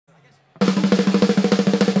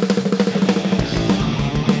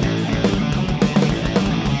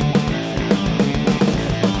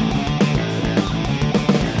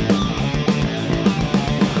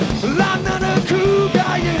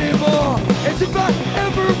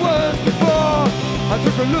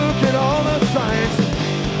a look at all the signs,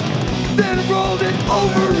 then rolled it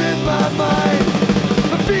over in my mind.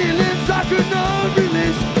 The feelings I could not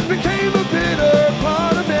release became a bitter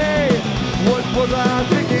part of me. What was I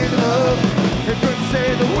thinking of? I couldn't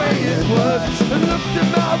say the way it was. I looked at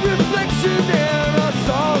my reflection and I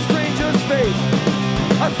saw a stranger's face.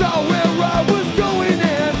 I saw where I was going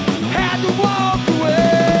and had to walk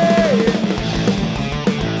away.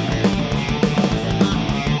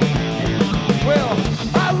 Well,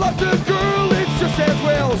 I lost a girl, it's just as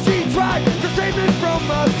well. She tried to save me from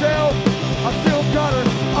myself. I still got her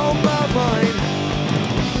on my mind,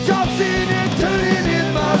 tossing and turning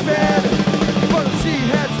in my bed. But if she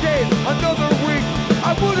had stayed another week,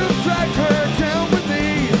 I would have dragged her down with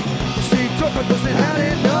me. She took her cause it had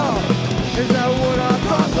enough. Is that what I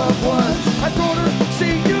thought love was? I told her,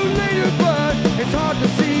 see you later, but it's hard to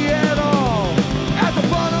see at all. At the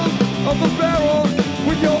bottom of the barrel,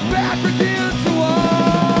 with your back against the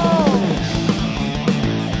wall.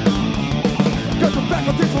 Got your back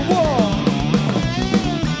against the wall.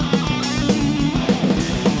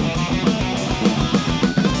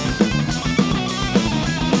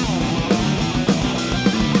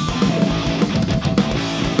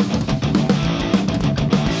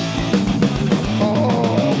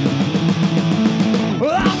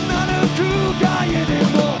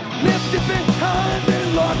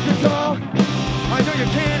 You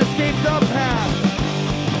can't escape the past.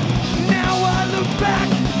 Now I look back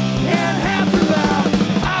and have to laugh.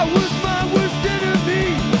 I was my worst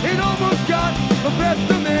enemy. It almost got the best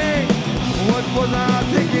of me. What was I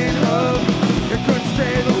thinking of? It couldn't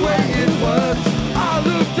stay the way it was. I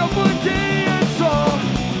looked up one day and saw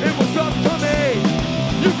it was up to me.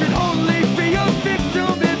 You can only be a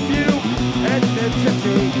victim if you admit to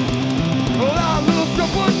me. Well, I looked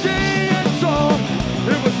up one day and saw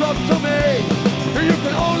it was up to me. You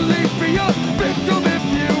can only be a victim if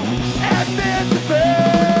you admit to be.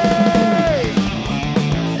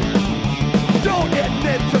 Don't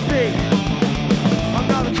admit to be. I'm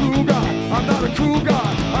not a cool guy. I'm not a cool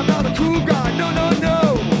guy. I'm not a cool guy. No, no,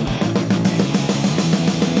 no.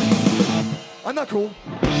 I'm not cool.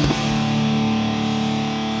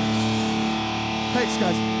 Thanks,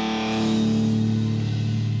 guys.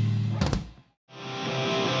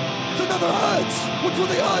 It's another odds. What's with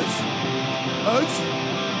the odds? Oats?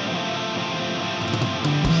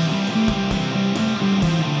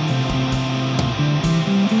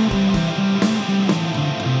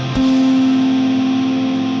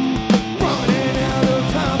 Running out of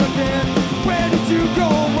time again. Where did you go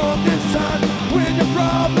wrong this time? When your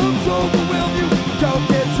problems overwhelm you, go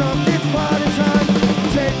get drunk, it's party time.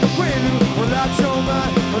 Take a prelude, relax your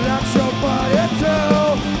mind, relax your body too.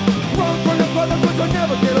 Run from the brothers, but you'll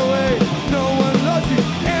never get away. No one loves you,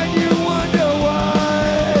 and you wonder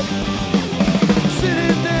why.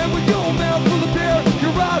 Sitting there with your mouth full of beer,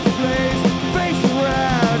 your eyes ablaze, face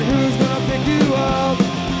red. Who's gonna pick you up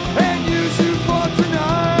and use you for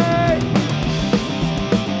tonight?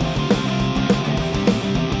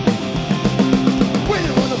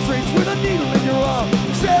 Waiting on the streets with a needle in your arm,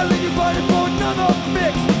 selling your body for another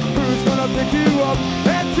fix. Who's gonna pick you up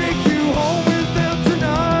and take you home with them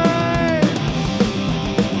tonight?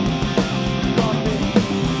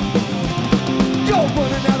 You're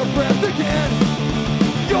running out of breath again.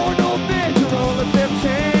 You're no man, you're only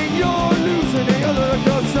 15. You're losing it, you look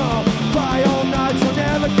your song. Cry all night, you'll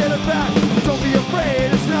never get it back. Don't be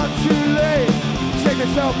afraid, it's not too late. Save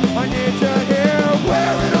yourself, I need you here.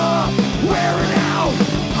 Wearing off, wearing out.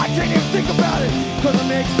 I can't even think about it, cause it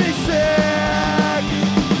makes me sick.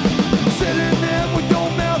 Sitting there with your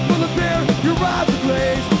mouth full of beer, your eyes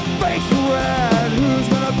ablaze, face red. Who's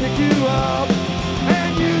gonna pick you up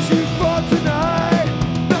and use you for tonight?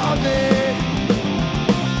 Not me,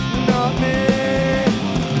 not me.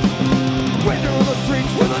 When you're on the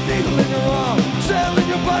streets with a needle in your arm, selling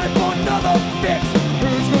your body for another fix.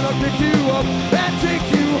 Who's gonna pick you up and take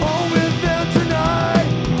you home with them tonight?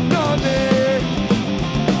 Not me,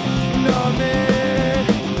 not me.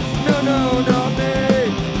 No, no, not me,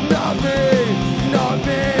 not me, not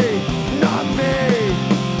me, not me,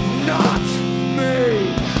 not me.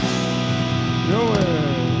 No way.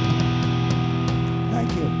 Thank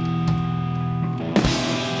you.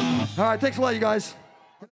 All right, thanks a lot, you guys.